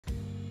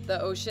The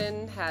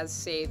ocean has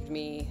saved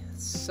me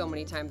so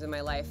many times in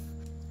my life.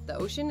 The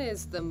ocean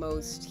is the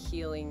most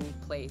healing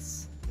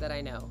place that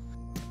I know.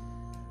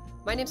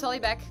 My name's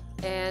Beck,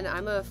 and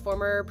I'm a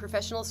former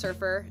professional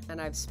surfer, and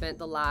I've spent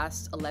the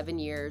last 11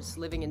 years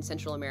living in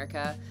Central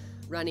America,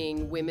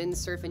 running women's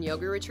surf and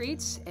yoga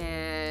retreats,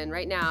 and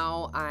right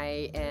now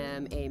I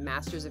am a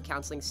Master's of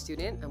Counseling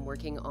student. I'm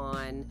working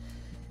on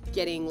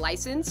getting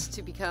licensed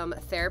to become a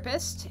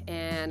therapist,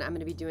 and I'm going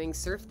to be doing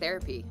surf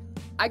therapy.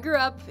 I grew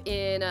up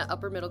in an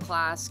upper middle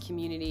class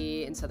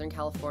community in Southern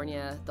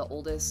California, the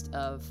oldest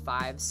of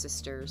 5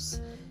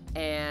 sisters,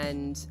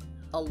 and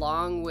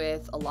along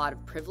with a lot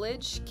of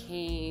privilege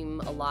came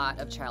a lot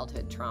of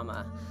childhood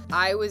trauma.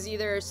 I was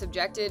either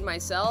subjected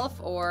myself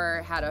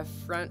or had a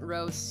front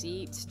row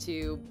seat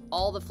to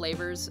all the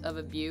flavors of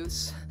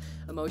abuse,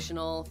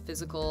 emotional,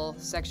 physical,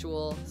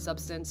 sexual,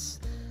 substance.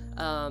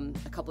 A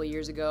couple of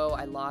years ago,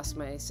 I lost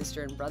my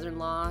sister and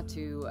brother-in-law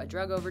to a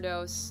drug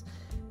overdose,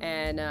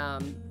 and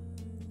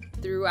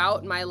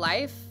throughout my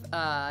life,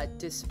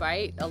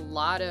 despite a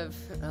lot of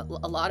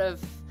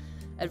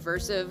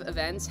adversive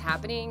events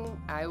happening,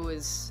 I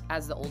was,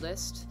 as the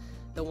oldest,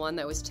 the one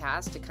that was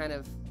tasked to kind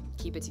of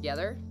keep it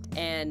together.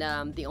 And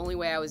the only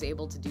way I was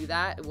able to do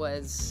that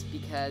was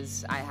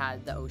because I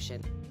had the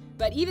ocean.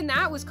 But even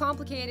that was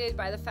complicated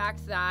by the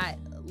fact that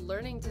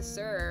learning to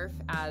surf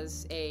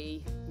as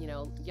a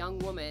young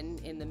woman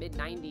in the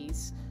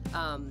mid-90s,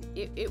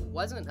 it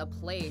wasn't a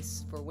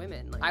place for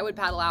women. Like, I would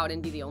paddle out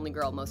and be the only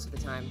girl most of the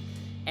time.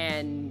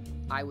 And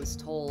I was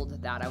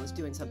told that I was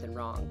doing something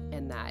wrong,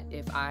 and that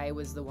if I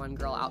was the one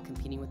girl out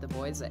competing with the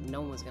boys, that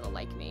no one was gonna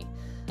like me.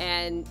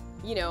 And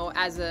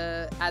as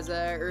a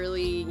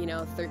early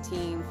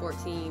 13,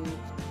 14,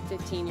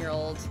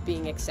 15-year-old,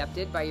 being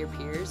accepted by your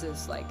peers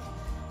is like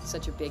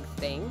such a big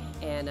thing.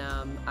 And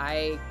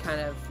I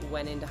kind of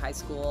went into high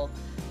school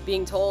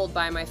being told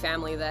by my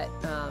family that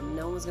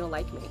no one was gonna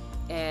like me,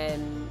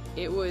 and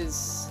it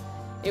was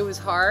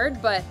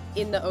hard, but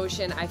in the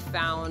ocean I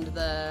found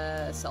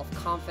the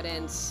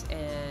self-confidence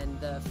and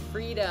the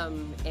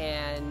freedom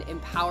and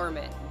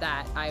empowerment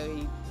that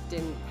I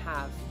didn't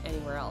have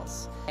anywhere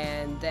else.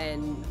 And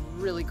then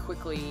really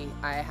quickly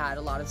I had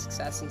a lot of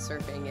success in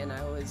surfing, and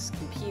I was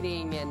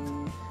competing,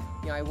 and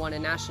I won a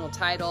national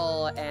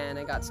title, and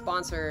I got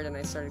sponsored, and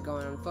I started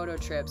going on photo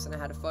trips, and I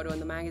had a photo in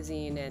the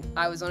magazine, and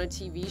I was on a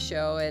TV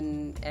show,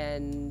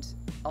 and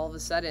all of a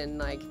sudden,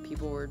 like,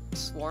 people were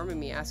swarming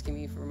me, asking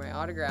me for my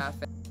autograph.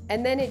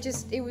 And then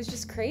it was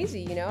just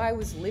crazy, I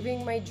was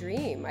living my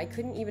dream. I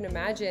couldn't even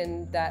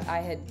imagine that I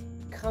had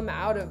come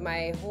out of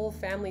my whole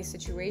family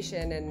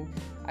situation and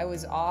I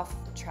was off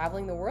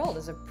traveling the world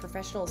as a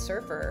professional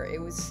surfer. It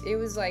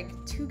was like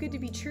too good to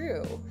be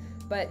true.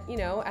 But,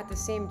 at the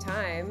same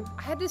time,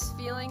 I had this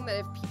feeling that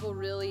if people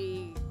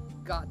really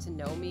got to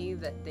know me,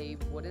 that they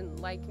wouldn't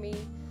like me.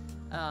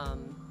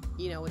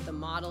 With the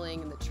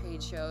modeling and the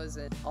trade shows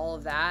and all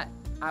of that,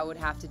 I would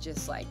have to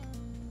just like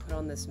put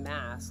on this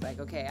mask, like,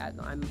 okay,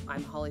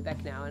 I'm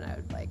Beck now, and I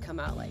would like come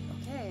out like,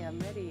 okay, I'm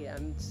ready,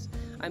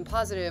 I'm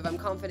positive, I'm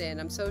confident,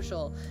 I'm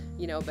social,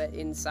 but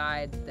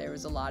inside there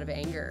was a lot of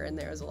anger and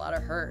there was a lot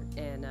of hurt,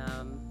 and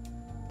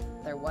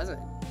there wasn't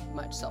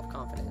much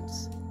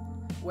self-confidence.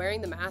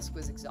 Wearing the mask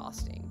was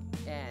exhausting,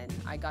 and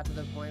I got to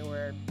the point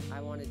where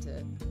I wanted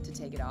to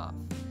take it off,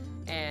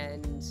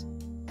 and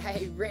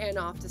I ran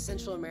off to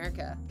Central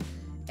America,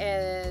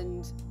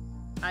 and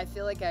I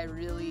feel like I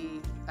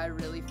really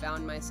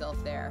found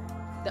myself there.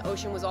 The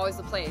ocean was always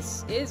the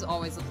place, is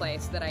always the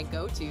place that I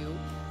go to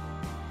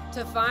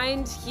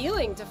find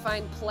healing, to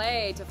find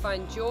play, to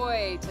find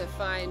joy, to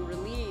find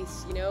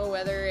release,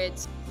 whether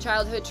it's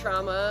childhood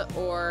trauma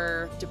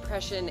or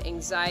depression,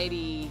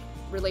 anxiety,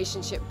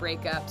 relationship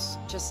breakups,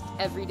 just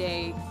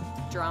everyday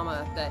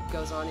drama that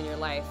goes on in your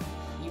life.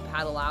 You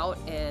paddle out,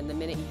 and the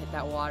minute you hit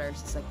that water,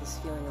 it's just like this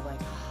feeling of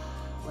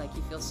like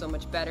you feel so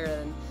much better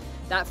than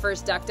that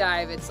first duck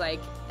dive. It's like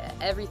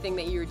everything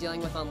that you were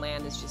dealing with on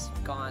land is just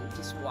gone,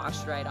 just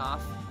washed right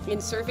off. In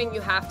surfing,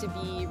 you have to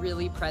be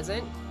really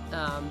present.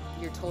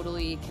 You're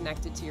totally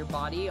connected to your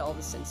body, all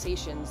the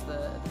sensations,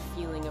 the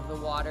feeling of the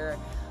water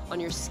on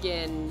your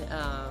skin,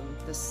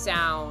 the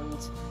sound,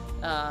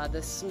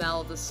 the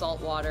smell of the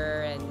salt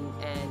water,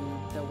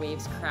 and the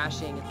waves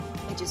crashing.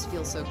 It just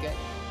feels so good.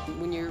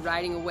 When you're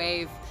riding a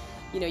wave,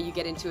 you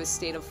get into a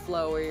state of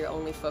flow where you're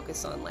only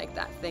focused on like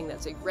that thing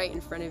that's like right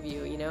in front of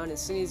you, and as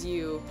soon as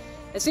you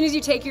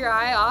take your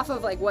eye off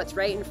of like what's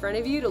right in front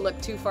of you to look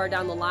too far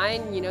down the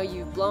line,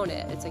 you've blown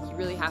it. It's like you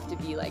really have to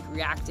be like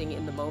reacting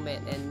in the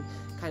moment and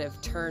kind of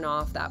turn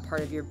off that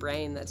part of your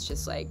brain that's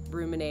just like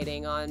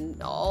ruminating on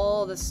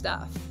all the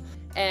stuff.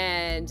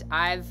 And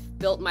I've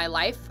built my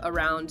life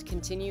around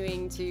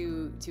continuing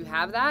to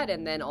have that,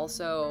 and then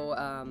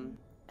also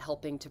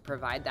helping to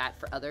provide that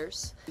for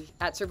others.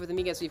 At Surf with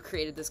Amigas, we've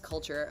created this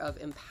culture of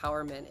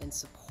empowerment and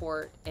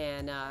support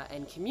and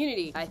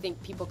community. I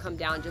think people come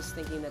down just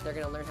thinking that they're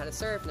going to learn how to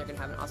surf and they're going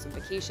to have an awesome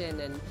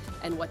vacation,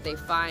 and what they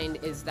find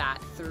is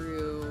that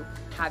through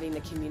having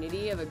the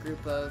community of a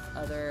group of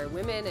other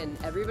women and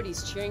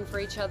everybody's cheering for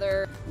each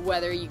other,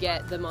 whether you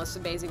get the most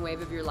amazing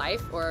wave of your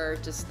life or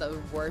just the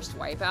worst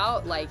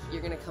wipeout, like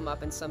you're going to come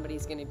up and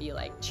somebody's going to be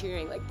like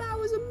cheering, like, that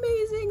was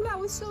amazing, that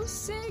was so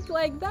sick,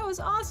 like that was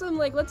awesome,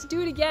 like let's do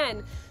it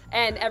again.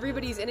 And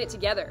everybody's in it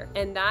together,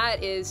 and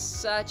that is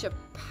such a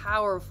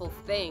powerful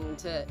thing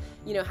to,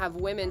 you know, have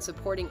women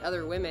supporting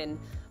other women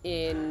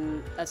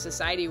in a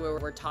society where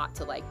we're taught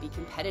to like be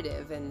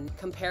competitive and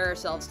compare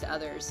ourselves to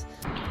others.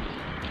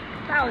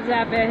 That was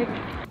epic.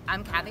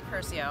 I'm Kathy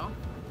Curcio.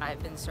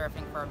 I've been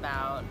surfing for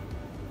about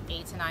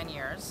 8 to 9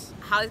 years.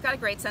 Holly's got a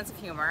great sense of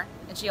humor,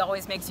 and she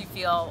always makes you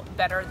feel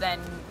better than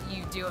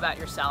you do about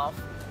yourself.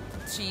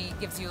 She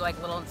gives you like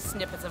little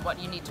snippets of what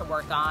you need to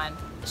work on.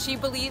 She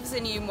believes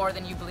in you more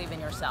than you believe in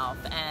yourself,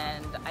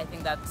 and I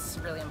think that's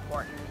really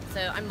important.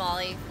 So I'm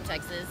Molly from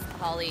Texas.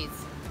 Holly's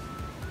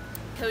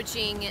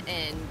coaching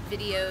and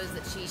videos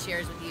that she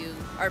shares with you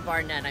are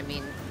bar none. I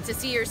mean, to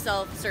see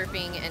yourself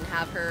surfing and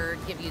have her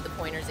give you the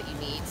pointers that you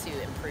need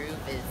to improve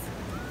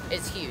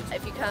is huge.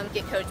 If you come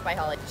get coached by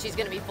Holly, she's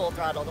going to be full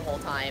throttle the whole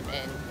time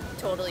and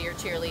totally your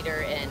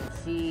cheerleader. And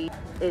she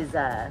is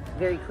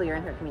very clear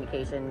in her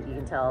communication. You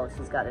can tell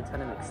she's got a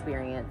ton of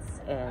experience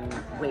and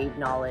wave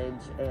knowledge,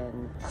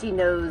 and she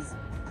knows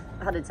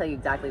how to tell you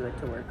exactly what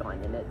to work on,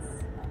 and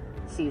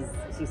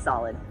she's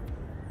solid.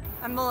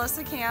 I'm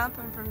Melissa Camp.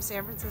 I'm from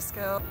San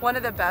Francisco. One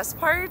of the best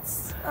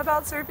parts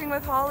about surfing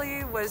with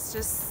Holly was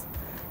just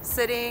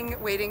sitting,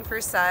 waiting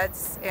for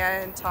sets,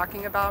 and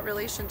talking about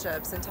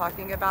relationships and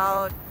talking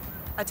about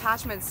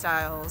attachment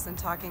styles and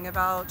talking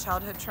about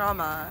childhood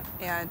trauma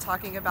and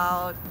talking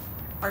about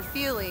our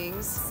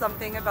feelings,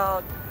 something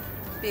about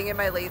being in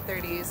my late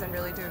 30s and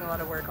really doing a lot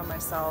of work on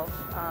myself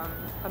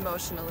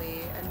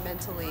emotionally and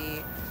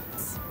mentally.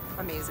 It's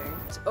amazing.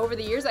 Over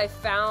the years, I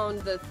found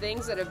the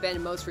things that have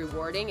been most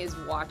rewarding is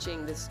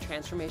watching this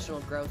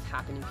transformational growth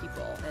happen in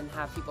people and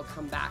have people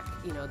come back,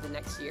 you know, the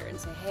next year and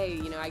say, hey,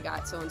 you know, I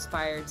got so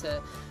inspired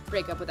to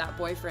break up with that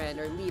boyfriend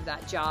or leave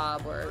that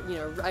job, or, you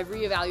know, I've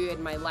reevaluated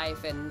my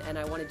life and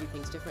I want to do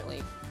things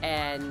differently.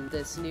 And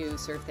this new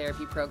surf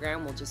therapy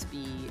program will just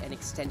be an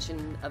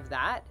extension of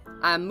that.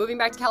 I'm moving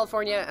back to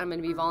California. I'm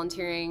going to be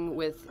volunteering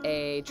with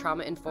a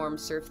trauma-informed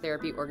surf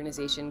therapy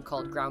organization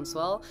called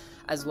Groundswell,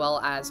 as well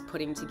as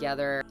putting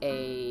together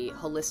a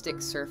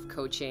holistic surf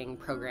coaching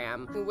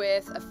program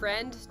with a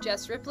friend,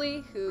 Jess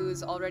Ripley,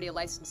 who's already a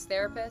licensed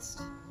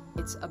therapist.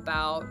 It's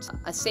about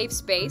a safe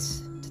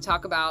space to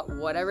talk about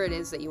whatever it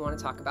is that you want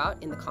to talk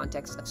about in the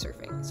context of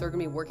surfing. So we're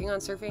going to be working on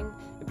surfing,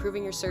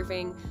 improving your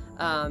surfing.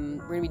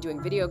 We're going to be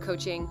doing video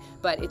coaching,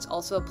 but it's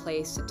also a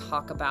place to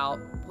talk about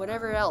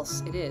whatever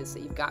else it is that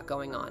you've got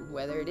going on,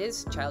 whether it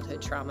is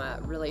childhood trauma,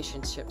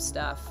 relationship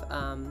stuff,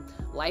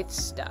 life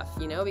stuff,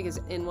 you know, because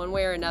in one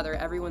way or another,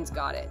 everyone's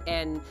got it.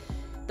 And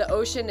the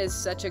ocean is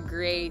such a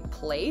great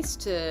place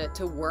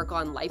to work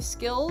on life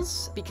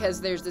skills,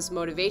 because there's this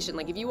motivation.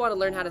 Like if you want to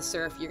learn how to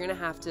surf, you're going to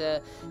have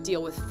to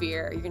deal with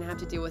fear. You're going to have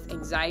to deal with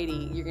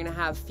anxiety. You're going to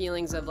have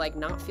feelings of like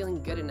not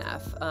feeling good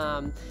enough,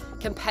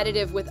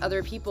 competitive with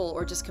other people,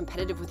 or just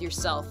competitive with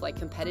yourself, like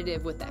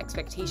competitive with the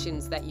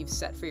expectations that you've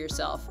set for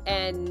yourself.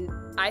 And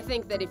I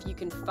think that if you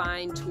can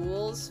find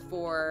tools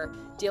for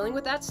dealing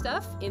with that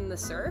stuff in the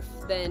surf,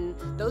 then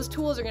those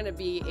tools are going to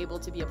be able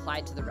to be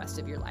applied to the rest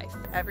of your life.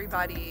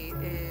 Everybody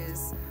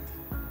is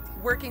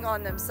working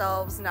on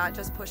themselves, not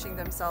just pushing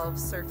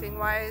themselves surfing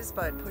wise,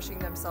 but pushing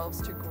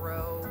themselves to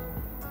grow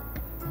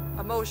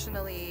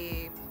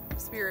emotionally,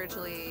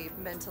 spiritually,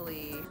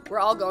 mentally. We're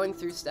all going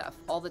through stuff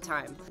all the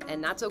time,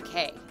 and that's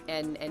okay.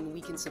 And we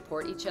can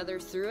support each other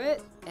through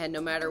it. And no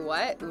matter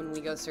what, when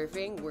we go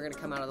surfing, we're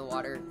gonna come out of the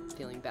water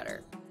feeling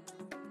better.